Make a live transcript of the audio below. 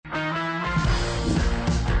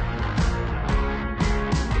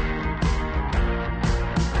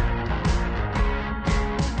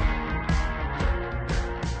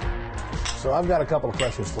So I've got a couple of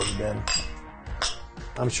questions for you, Ben.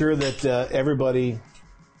 I'm sure that everybody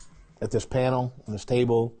at this panel, on this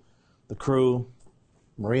table, the crew,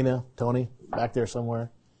 Marina, Tony, back there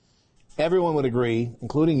somewhere, everyone would agree,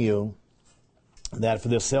 including you, that for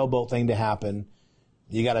this sailboat thing to happen,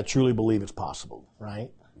 you got to truly believe it's possible, right?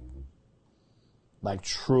 Like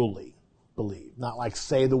truly believe. Not like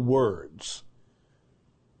say the words.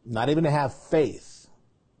 Not even to have faith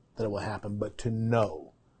that it will happen, but to know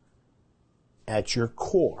at your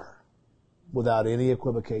core, without any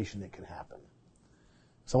equivocation, it can happen.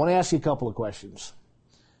 So I want to ask you a couple of questions.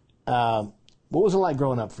 What was it like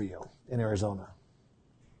growing up for you in Arizona?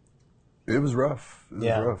 It was rough. It was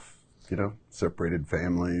Yeah. rough. You know, separated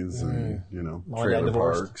families and, Mom and dad trailer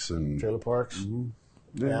divorced? parks and Trailer parks?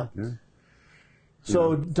 yeah.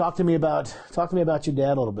 So talk to me about your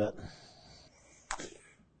dad a little bit.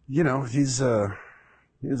 You know, he was a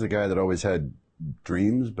guy that always had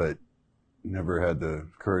dreams, but never had the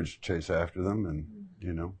courage to chase after them, and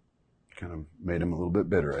kind of made him a little bit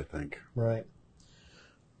bitter, I think. Right.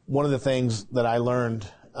 One of the things that I learned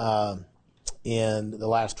in the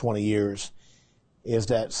last 20 years is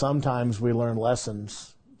that sometimes we learn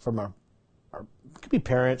lessons from our could be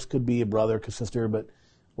parents, could be a brother, could sister, but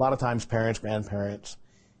a lot of times parents, grandparents.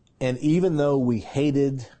 And even though we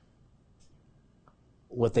hated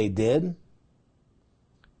what they did,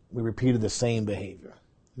 we repeated the same behavior.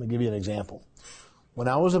 Let me give you an example. When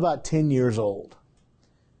I was about 10 years old,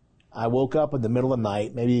 I woke up in the middle of the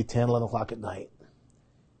night, maybe 10, 11 o'clock at night,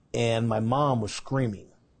 and my mom was screaming.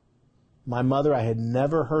 My mother, I had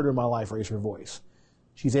never heard her in my life raise her voice.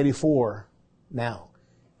 She's 84 now,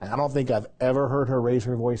 and I don't think I've ever heard her raise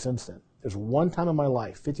her voice since then. There's one time in my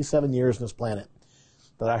life, 57 years on this planet,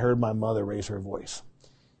 that I heard my mother raise her voice.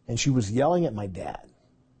 And she was yelling at my dad.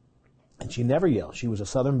 And she never yelled. She was a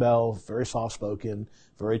Southern belle, very soft-spoken,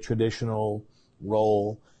 very traditional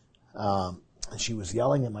role. And she was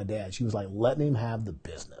yelling at my dad. She was like letting him have the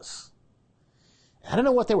business. I don't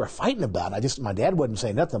know what they were fighting about. My dad wouldn't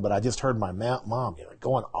say nothing, but I just heard my mom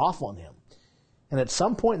going off on him. And at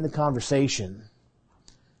some point in the conversation,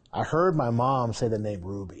 I heard my mom say the name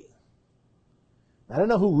Ruby. I don't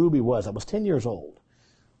know who Ruby was. I was 10 years old.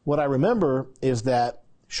 What I remember is that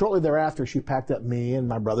shortly thereafter, she packed up me and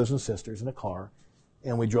my brothers and sisters in a car,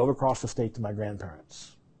 and we drove across the state to my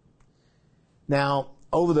grandparents. Now,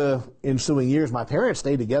 over the ensuing years, my parents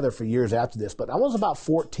stayed together for years after this, but I was about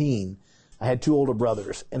 14. I had two older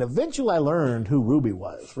brothers, and eventually I learned who Ruby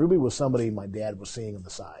was. Ruby was somebody my dad was seeing on the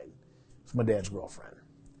side. It's my dad's girlfriend.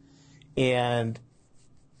 And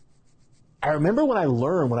I remember when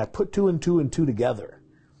I put two and two together,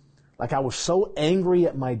 like I was so angry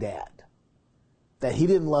at my dad that he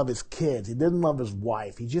didn't love his kids. He didn't love his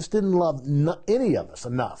wife. He just didn't love any of us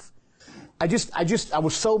enough. I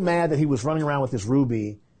was so mad that he was running around with this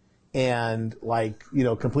Ruby and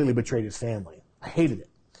completely betrayed his family. I hated it.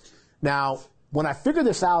 Now, when I figured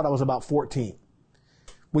this out, I was about 14.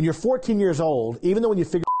 When you're 14 years old, even though when you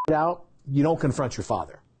figure it out, you don't confront your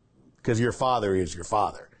father because your father is your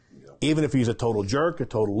father. Yeah. Even if he's a total jerk, a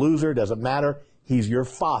total loser, doesn't matter. He's your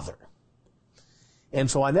father. And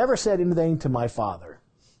so I never said anything to my father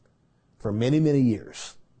for many, many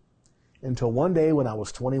years until one day when I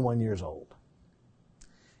was 21 years old.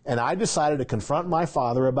 And I decided to confront my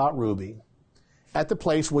father about Ruby at the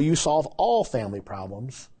place where you solve all family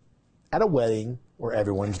problems, at a wedding where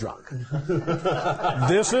everyone's drunk.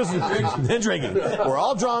 This is drinking. We're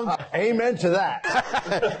all drunk. Amen to that.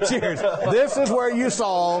 Cheers. This is where you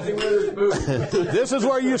solve. This is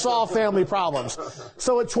where you solve family problems.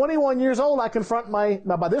 So at 21 years old, I confront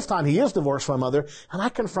by this time he is divorced from my mother, and I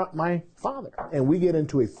confront my father, and we get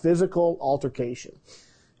into a physical altercation.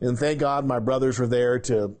 And thank God my brothers were there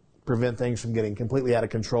to prevent things from getting completely out of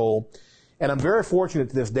control. And I'm very fortunate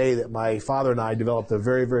to this day that my father and I developed a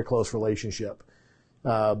very, very close relationship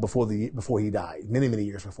before he died, many, many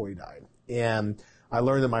years before he died. And I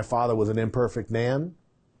learned that my father was an imperfect man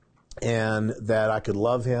and that I could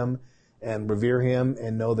love him and revere him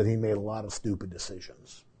and know that he made a lot of stupid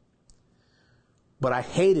decisions. But I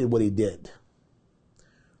hated what he did.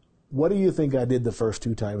 What do you think I did the first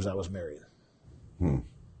 2 times I was married?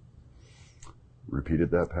 Repeated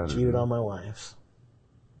that pattern. Cheated on my wives.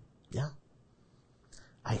 Yeah.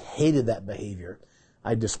 I hated that behavior.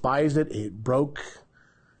 I despised it. It broke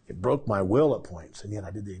my will at points, and yet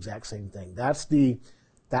I did the exact same thing. That's the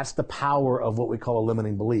power of what we call a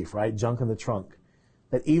limiting belief, right? Junk in the trunk.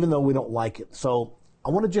 That even though we don't like it. So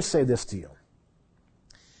I want to just say this to you.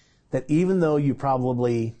 That even though you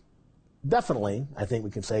probably, definitely, I think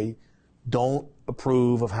we can say, don't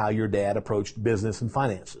approve of how your dad approached business and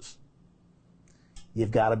finances.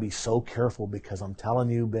 You've got to be so careful because I'm telling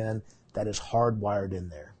you, Ben, that is hardwired in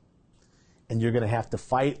there. And you're going to have to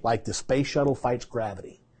fight like the space shuttle fights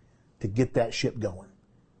gravity to get that ship going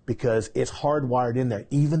because it's hardwired in there,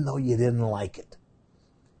 even though you didn't like it.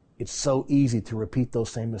 It's so easy to repeat those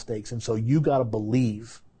same mistakes. And so you got to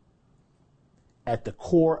believe at the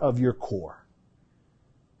core of your core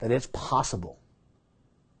that it's possible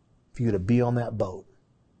for you to be on that boat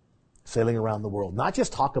sailing around the world. Not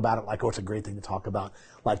just talk about it like, oh, it's a great thing to talk about.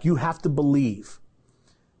 Like you have to believe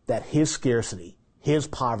that his scarcity, his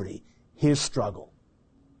poverty, his struggle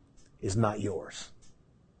is not yours.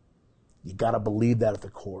 You got to believe that at the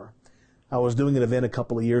core. I was doing an event a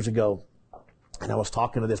couple of years ago, and I was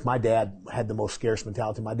talking to this. My dad had the most scarce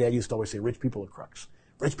mentality. My dad used to always say, rich people are crooks.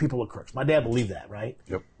 Rich people are crooks. My dad believed that, right?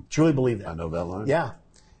 Yep. Truly believed that. I know that line. Yeah.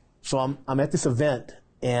 So I'm at this event,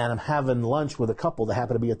 and I'm having lunch with a couple that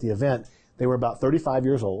happened to be at the event. They were about 35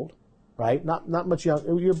 years old, right? Not much young.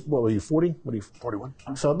 What were you, 40? What are you, 41?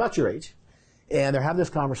 So about your age. And they're having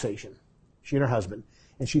this conversation, she and her husband.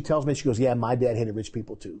 And she tells me, she goes, yeah, my dad hated rich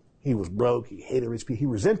people too. He was broke. He hated rich people. He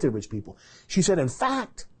resented rich people. She said, in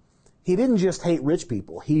fact, he didn't just hate rich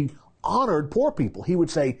people. He honored poor people. He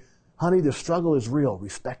would say, honey, the struggle is real.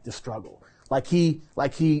 Respect the struggle. Like he,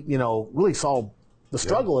 really saw the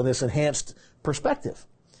struggle in this enhanced perspective.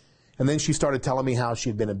 And then she started telling me how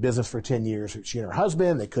she'd been in business for 10 years. She and her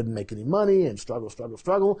husband, they couldn't make any money and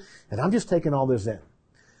struggle. And I'm just taking all this in.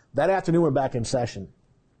 That afternoon, we're back in session.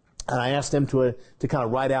 And I asked them to kind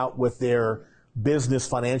of write out what their business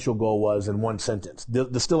financial goal was in one sentence.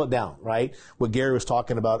 Distill it down, right? What Gary was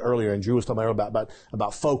talking about earlier and Drew was talking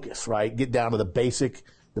about focus, right? Get down to the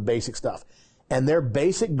basic stuff. And their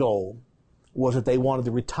basic goal was that they wanted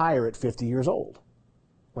to retire at 50 years old,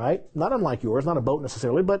 right? Not unlike yours, not a boat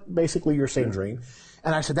necessarily, but basically your same dream.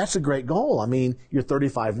 And I said, that's a great goal. I mean, you're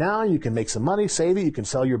 35 now, you can make some money, save it, you can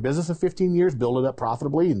sell your business in 15 years, build it up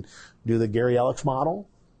profitably, and do the Gary Ellis model,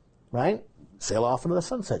 right? Sail off into the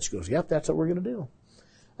sunset. She goes, yep, that's what we're going to do.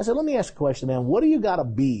 I said, let me ask a question, man. What do you got to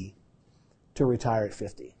be to retire at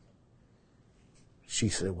 50? She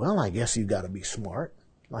said, well, I guess you got to be smart.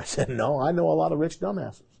 I said, no, I know a lot of rich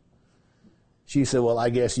dumbasses. She said, well, I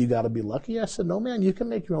guess you got to be lucky. I said, no, man, you can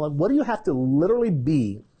make your own luck. What do you have to literally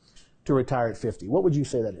be to retire at 50? What would you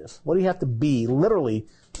say that is? What do you have to be literally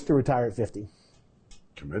to retire at 50?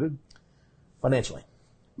 Committed. Financially.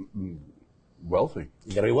 Wealthy.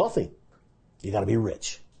 You got to be wealthy. You got to be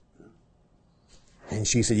rich. And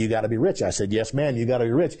she said, you got to be rich. I said, yes, man, you got to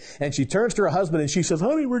be rich. And she turns to her husband and she says,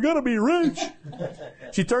 honey, we're going to be rich.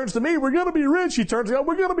 She turns to me, we're going to be rich. She turns to me,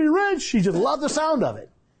 we're going to be rich. She just loved the sound of it.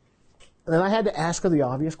 And then I had to ask her the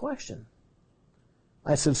obvious question.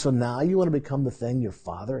 I said, so now you want to become the thing your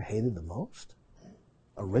father hated the most?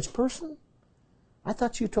 A rich person? I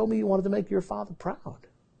thought you told me you wanted to make your father proud.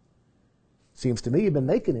 Seems to me you've been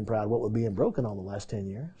making him proud, what with being broken all the last 10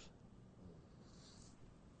 years.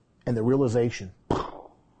 And the realization,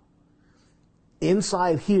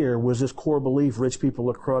 inside here was this core belief, rich people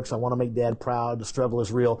are crooks, I want to make dad proud, the struggle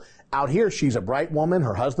is real. Out here, she's a bright woman,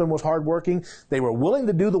 her husband was hardworking, they were willing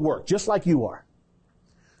to do the work, just like you are.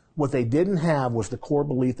 What they didn't have was the core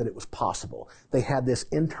belief that it was possible. They had this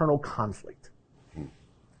internal conflict.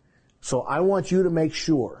 So I want you to make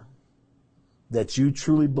sure that you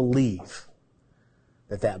truly believe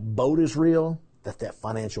that that boat is real, that that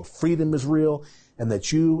financial freedom is real, and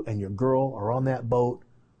that you and your girl are on that boat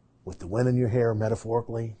with the wind in your hair,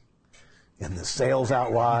 metaphorically, and the sails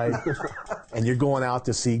out wide, and you're going out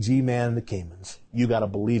to see G-Man and the Caymans. You got to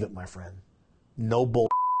believe it, my friend. No bull.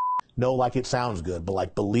 No, like it sounds good, but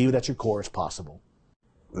like believe it at your core is possible.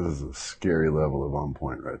 This is a scary level of on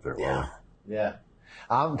point right there. Yeah. Yeah.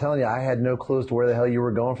 I'm telling you, I had no clue as to where the hell you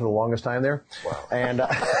were going for the longest time there. Wow. And,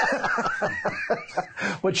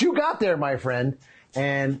 but you got there, my friend.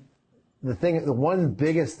 And the one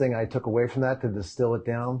biggest thing I took away from that to distill it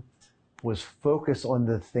down was focus on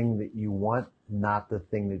the thing that you want, not the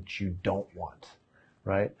thing that you don't want.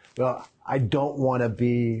 Right? Well, I don't want to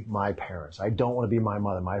be my parents. I don't want to be my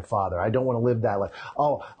mother, my father. I don't want to live that life.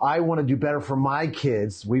 Oh, I want to do better for my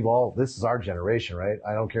kids. This is our generation, right?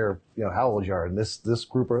 I don't care, how old you are. And this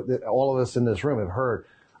group, all of us in this room have heard,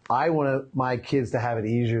 I want my kids to have it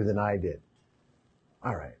easier than I did.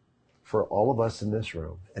 All right. For all of us in this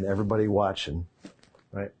room and everybody watching,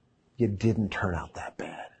 right? You didn't turn out that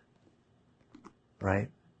bad, right?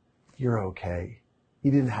 You're okay. You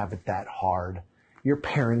didn't have it that hard. Your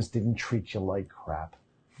parents didn't treat you like crap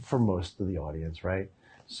for most of the audience, right?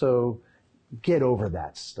 So get over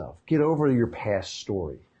that stuff. Get over your past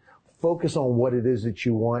story. Focus on what it is that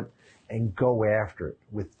you want and go after it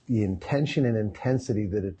with the intention and intensity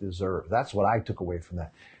that it deserves. That's what I took away from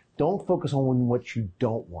that. Don't focus on what you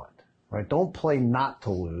don't want, right? Don't play not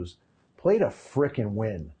to lose. Play to frickin'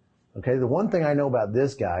 win. Okay, the one thing I know about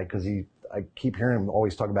this guy, because I keep hearing him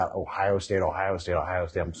always talk about Ohio State.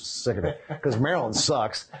 I'm sick of it because Maryland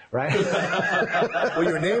sucks, right? Well,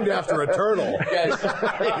 you're named after a turtle.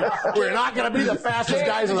 We're not going to be the fastest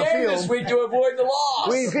guys in the field this week to avoid the loss.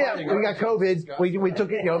 We got COVID. We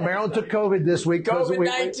took it. Maryland took COVID this week.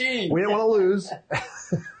 COVID-19. We didn't want to lose.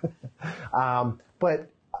 But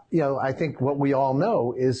I think what we all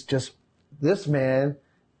know is just this man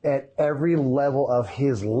at every level of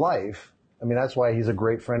his life. I mean, that's why he's a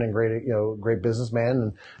great friend and great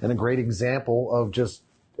businessman and a great example of just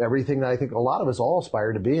everything that I think a lot of us all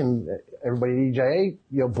aspire to be, and everybody at EJA,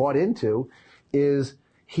 bought into, is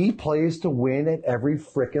he plays to win at every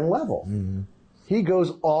frickin' level. Mm-hmm. He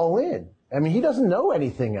goes all in. I mean, he doesn't know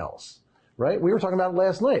anything else, right? We were talking about it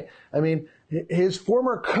last night. I mean, his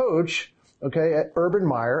former coach, at Urban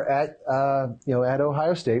Meyer at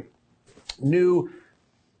Ohio State,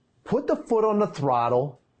 put the foot on the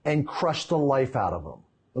throttle and crush the life out of them.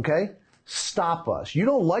 Okay? Stop us. You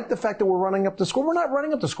don't like the fact that we're running up the score. We're not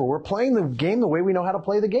running up the score. We're playing the game the way we know how to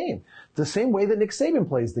play the game. The same way that Nick Saban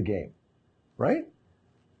plays the game. Right?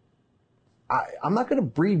 I'm not going to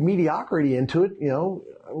breed mediocrity into it.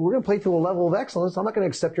 We're going to play to a level of excellence. I'm not going to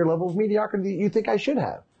accept your level of mediocrity that you think I should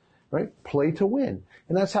have. Right? Play to win.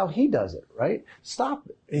 And that's how he does it. Right? Stop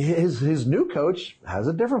it. His new coach has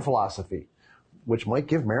a different philosophy, which might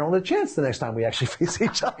give Maryland a chance the next time we actually face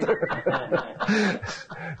each other.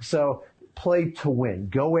 So play to win.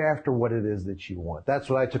 Go after what it is that you want. That's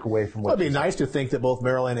what I took away from what It'd be nice to think that both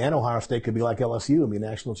Maryland and Ohio State could be like LSU and be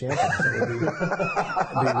national champions. It'd be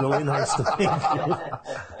really nice to think.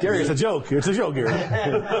 Gary, it's a joke. It's a joke, Gary.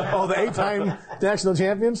 Oh, the 8-time national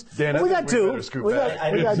champions? Dan, we got two. We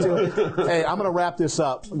got two. Hey, I'm going to wrap this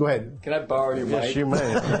up. Go ahead. Can I borrow your mic? Yes, you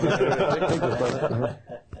may.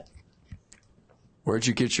 Where'd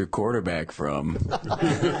you get your quarterback from?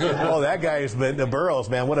 Oh, that guy's been the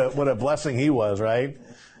Burrows, man. What a blessing he was, right?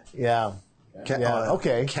 Yeah.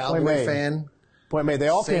 Okay. Cowboy fan. Point made. They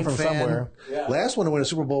all came from somewhere. Yeah. Last one to win a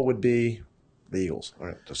Super Bowl would be the Eagles. All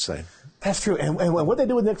right, just saying. That's true. And what did they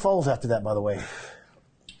do with Nick Foles after that, by the way?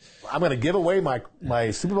 I'm going to give away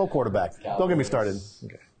my Super Bowl quarterback. Cowboys. Don't get me started.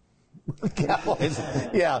 Okay. Cowboys.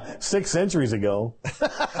 Yeah, 6 centuries ago.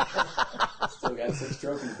 Still got 6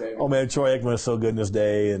 trophies, baby. Oh, man, Troy Aikman is so good in his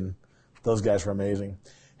day, and those guys were amazing.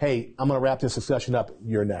 Hey, I'm going to wrap this discussion up.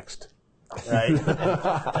 You're next. Right?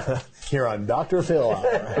 Here on Dr. Phil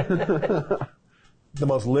Hour. The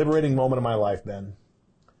most liberating moment of my life, Ben,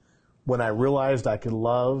 when I realized I could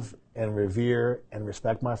love and revere and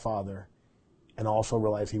respect my father and also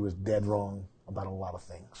realize he was dead wrong about a lot of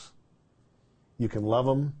things. You can love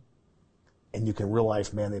him, and you can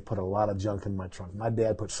realize, man, they put a lot of junk in my trunk. My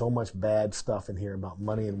dad put so much bad stuff in here about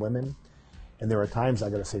money and women. And there are times I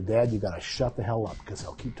got to say, Dad, you got to shut the hell up because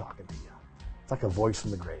he'll keep talking to you. It's like a voice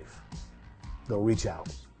from the grave. They'll reach out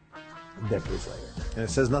decades later. And it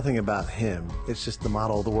says nothing about him. It's just the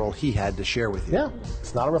model of the world he had to share with you. Yeah.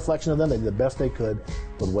 It's not a reflection of them. They did the best they could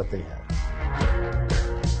with what they had.